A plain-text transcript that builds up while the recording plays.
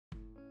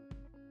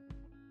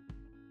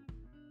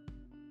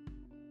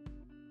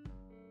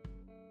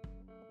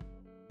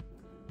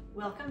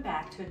Welcome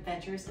back to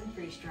Adventures in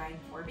Freeze Drying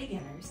for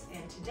Beginners,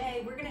 and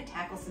today we're going to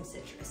tackle some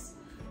citrus.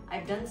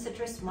 I've done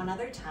citrus one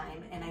other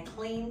time and I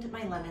cleaned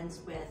my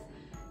lemons with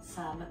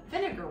some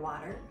vinegar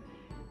water,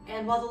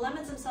 and while the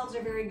lemons themselves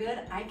are very good,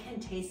 I can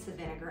taste the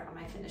vinegar on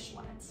my finished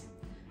lemons.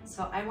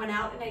 So I went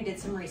out and I did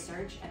some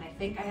research, and I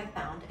think I have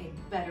found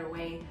a better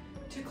way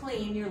to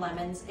clean your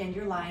lemons and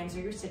your limes or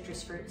your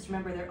citrus fruits.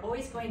 Remember, they're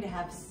always going to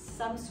have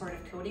some sort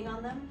of coating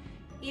on them,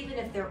 even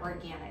if they're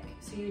organic.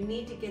 So you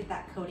need to get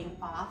that coating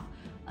off,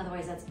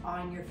 otherwise that's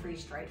on your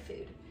freeze-dried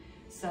food.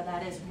 So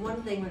that is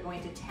one thing we're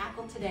going to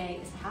tackle today,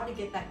 is how to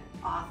get that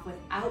off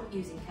without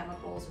using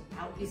chemicals,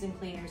 without using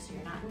cleaners, so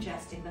you're not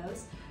ingesting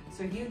those,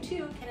 so you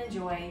too can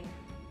enjoy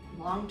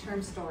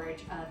long-term storage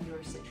of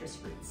your citrus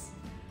fruits.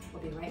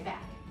 We'll be right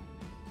back.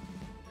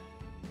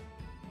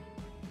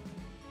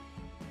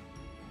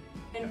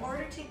 In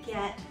order to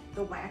get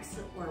the wax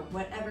or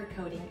whatever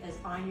coating is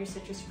on your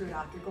citrus fruit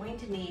off, you're going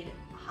to need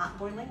hot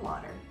boiling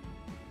water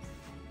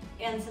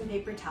and some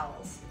paper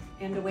towels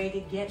and a way to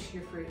get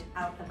your fruit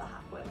out of the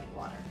hot boiling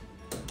water.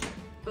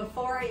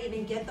 Before I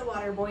even get the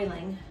water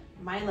boiling,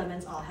 my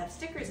lemons all have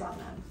stickers on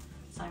them.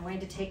 So I'm going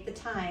to take the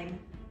time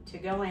to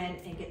go in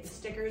and get the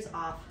stickers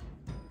off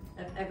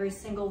of every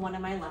single one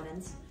of my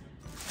lemons.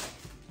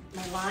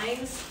 My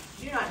limes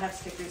do not have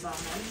stickers on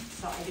them,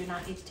 so I do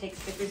not need to take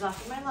stickers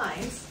off of my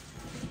limes.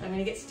 I'm going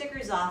to get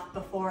stickers off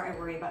before I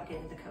worry about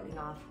getting the coating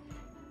off.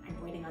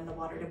 I'm waiting on the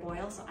water to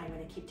boil, so I'm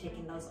going to keep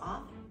taking those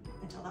off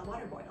until that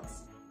water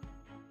boils.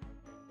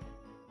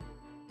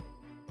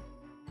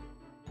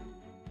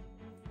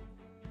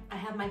 I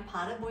have my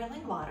pot of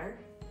boiling water,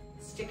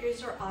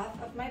 stickers are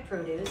off of my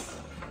produce,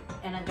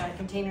 and I've got a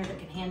container that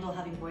can handle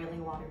having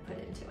boiling water put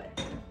into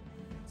it.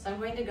 So I'm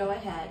going to go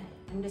ahead,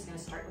 I'm just going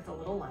to start with a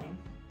little lime,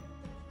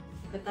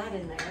 put that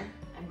in there.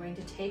 I'm going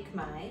to take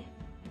my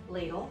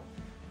ladle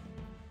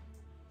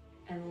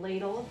and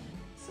ladle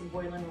some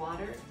boiling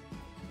water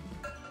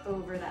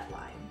over that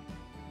lime.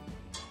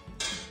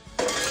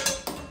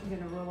 I'm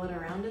going to roll it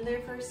around in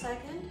there for a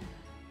second,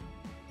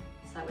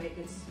 so that way it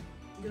gets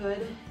good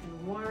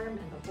and warm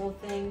and the whole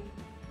thing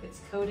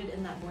gets coated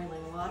in that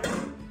boiling water.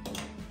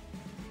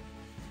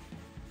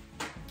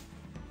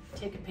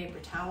 Take a paper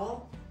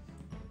towel,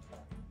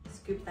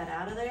 scoop that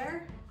out of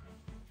there.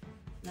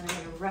 Then I'm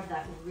going to rub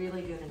that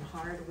really good and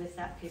hard with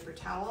that paper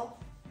towel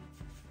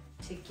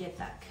to get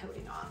that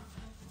coating off.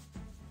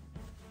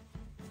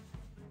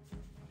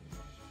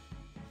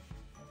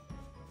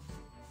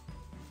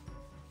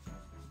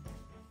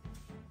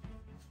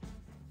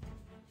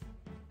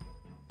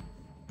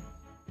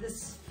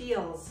 This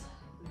feels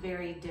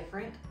very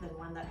different than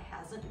one that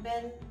hasn't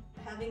been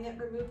having it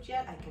removed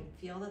yet. I can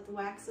feel that the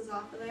wax is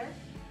off of there.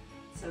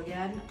 So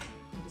again,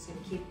 I'm just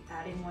going to keep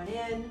adding one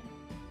in,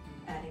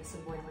 adding some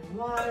boiling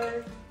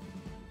water,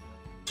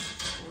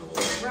 roll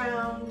it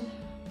around.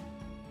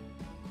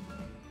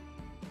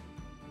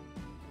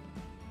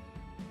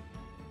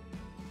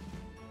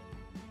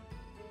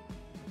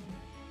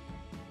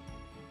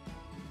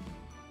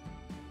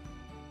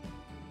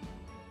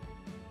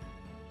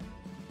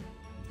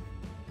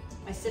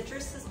 My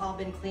citrus has all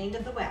been cleaned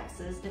of the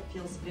waxes. It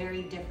feels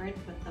very different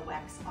with the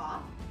wax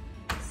off.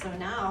 So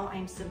now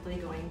I'm simply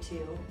going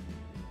to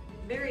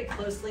very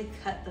closely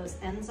cut those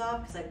ends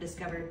off, because I've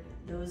discovered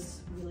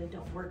those really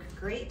don't work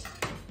great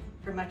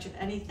for much of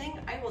anything.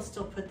 I will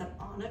still put them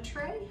on a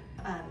tray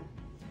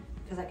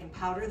because I can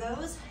powder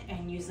those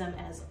and use them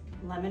as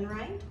lemon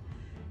rind.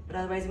 But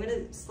otherwise I'm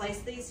going to slice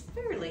these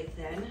fairly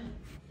thin.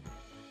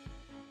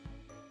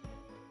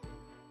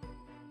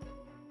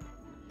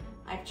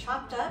 I've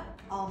chopped up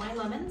all my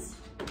lemons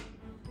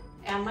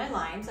and my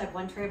limes. I have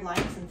 1 tray of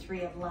limes and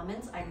 3 of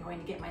lemons. I'm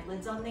going to get my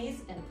lids on these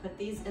and put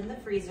these in the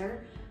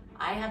freezer.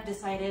 I have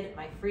decided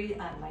my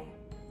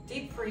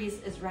deep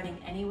freeze is running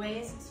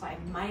anyways, so I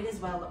might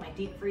as well let my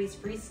deep freeze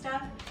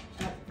stuff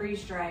and let the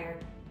freeze dryer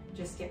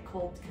just get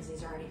cold, because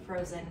these are already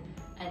frozen,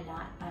 and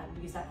not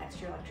use that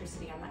extra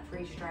electricity on that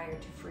freeze dryer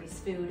to freeze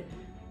food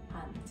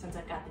since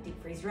I've got the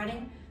deep freeze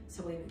running.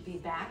 So we'll be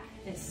back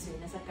as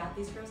soon as I've got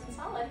these frozen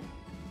solid.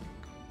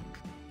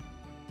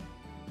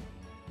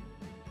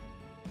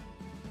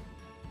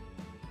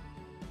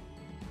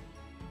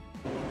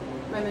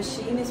 My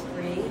machine is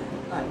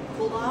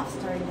cooled off,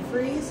 starting to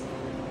freeze.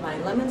 My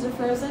lemons are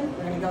frozen.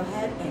 We're going to go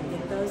ahead and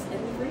get those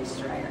in the freeze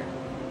dryer.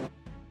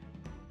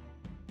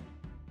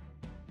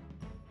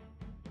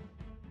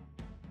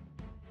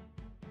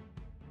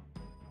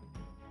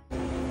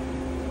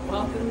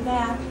 Welcome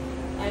back.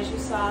 As you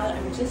saw,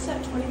 I'm just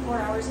at 24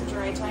 hours of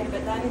dry time,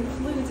 but that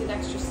includes an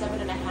extra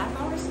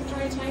 7.5 hours of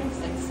dry time,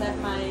 because I set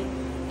my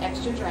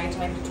extra dry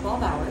time to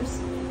 12 hours.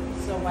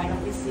 So why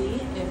don't we see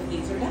if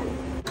these are done?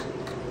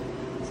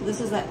 So this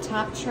is that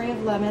top tray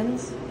of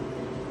lemons.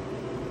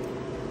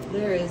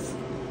 There is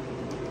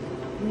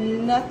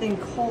nothing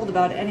cold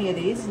about any of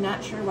these.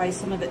 Not sure why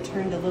some of it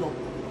turned a little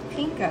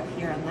pink up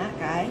here on that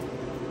guy.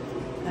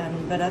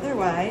 But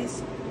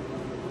otherwise,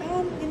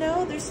 you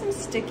know, there's some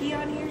sticky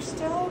on here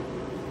still.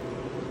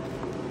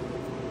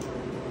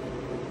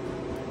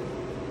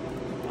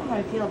 I don't know how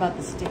I feel about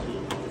the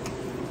sticky.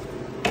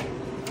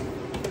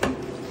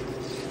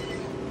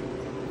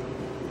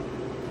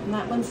 And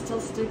that one's still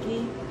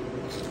sticky.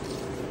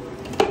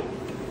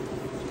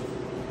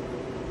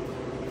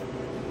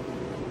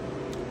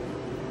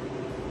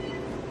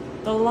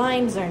 The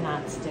lines are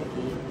not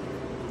sticky.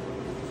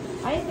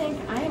 I think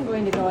I am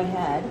going to go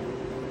ahead,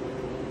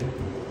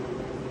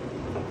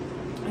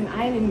 and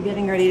I'm even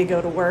getting ready to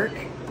go to work,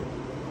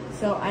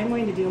 so I'm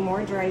going to do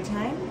more dry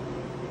time.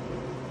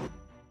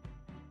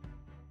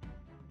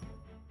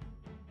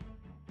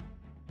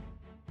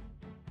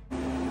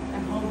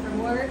 I'm home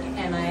from work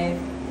and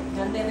I've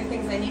done the other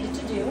things I needed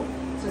to do,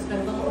 so it's been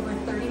a little over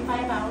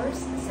 35 hours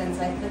since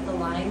I put the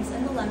limes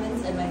and the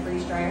lemons in my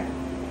freeze dryer.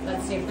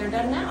 Let's see if they're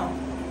done now.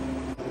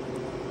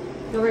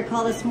 You'll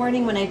recall this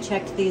morning when I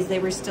checked these, they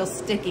were still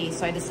sticky,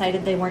 so I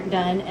decided they weren't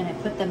done and I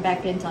put them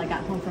back in until I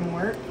got home from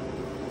work.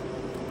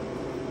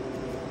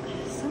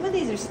 Some of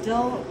these are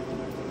still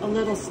a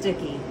little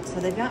sticky, so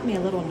they've got me a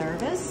little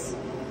nervous.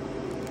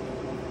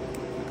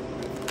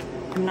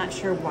 I'm not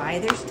sure why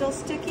they're still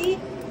sticky,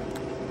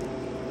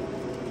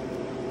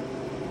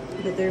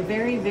 but they're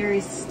very,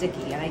 very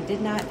sticky, and I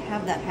did not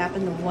have that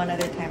happen the one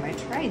other time I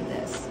tried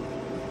this.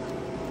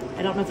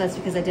 I don't know if that's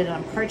because I did it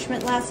on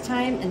parchment last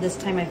time, and this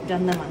time I've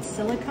done them on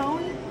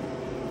silicone.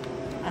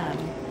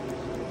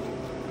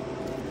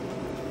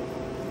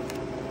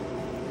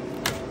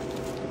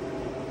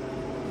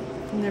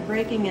 And they're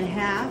breaking in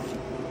half.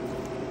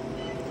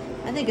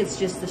 I think it's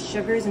just the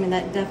sugars. I mean,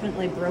 that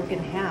definitely broke in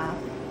half.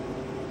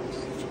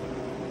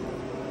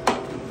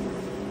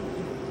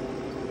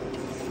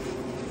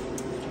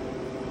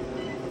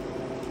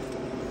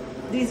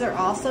 These are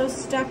also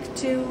stuck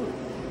to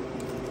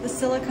the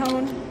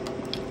silicone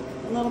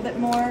a little bit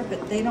more,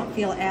 but they don't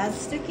feel as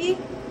sticky.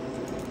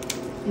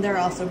 They're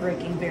also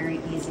breaking very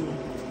easy.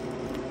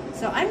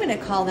 So I'm gonna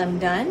call them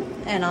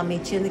done and I'll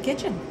meet you in the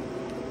kitchen.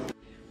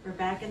 We're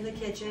back in the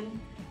kitchen.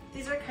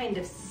 These are kind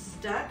of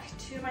stuck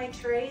to my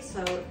tray,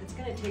 so it's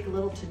gonna take a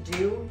little to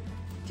do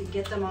to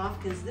get them off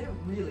because they're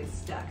really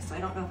stuck. So I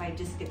don't know if I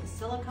just get the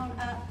silicone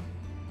up,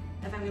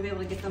 if I'm gonna be able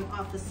to get them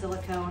off the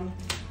silicone.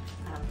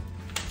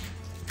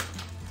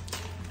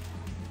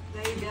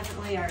 They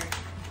definitely are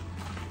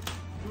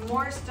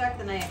more stuck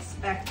than I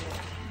expected.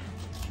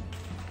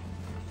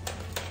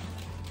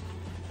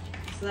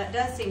 So that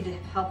does seem to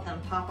help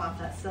them pop off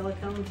that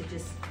silicone, to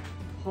just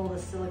pull the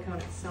silicone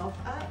itself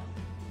up.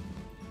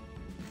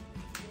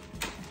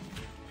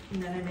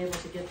 And then I'm able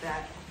to get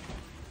that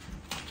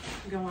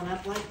going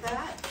up like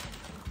that.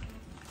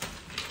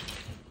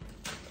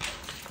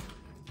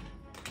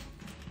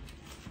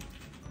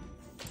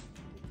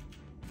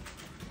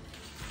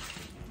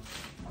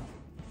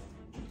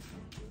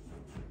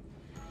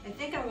 I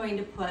think I'm going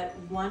to put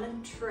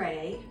one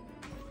tray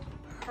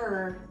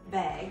per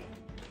bag,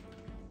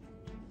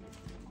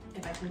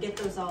 if I can get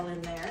those all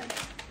in there.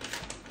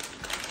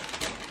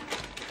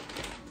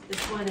 This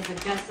one is a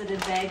gusseted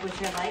bag,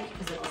 which I like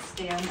because it'll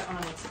stand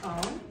on its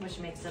own, which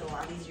makes it a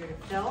lot easier to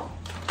fill.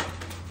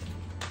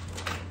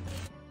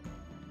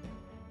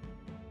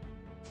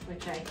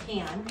 Which I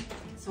can.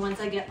 So once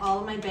I get all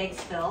of my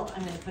bags filled,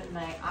 I'm going to put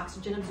my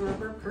oxygen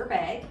absorber per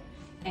bag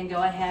and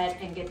go ahead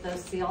and get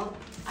those sealed.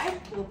 I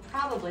will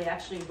probably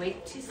actually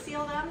wait to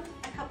seal them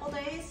a couple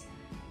days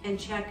and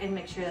check and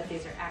make sure that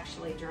these are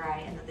actually dry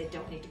and that they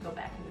don't need to go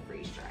back in the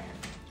freeze dryer.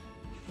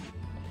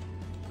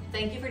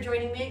 Thank you for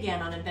joining me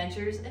again on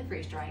Adventures in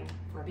Freeze Drying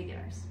for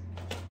Beginners.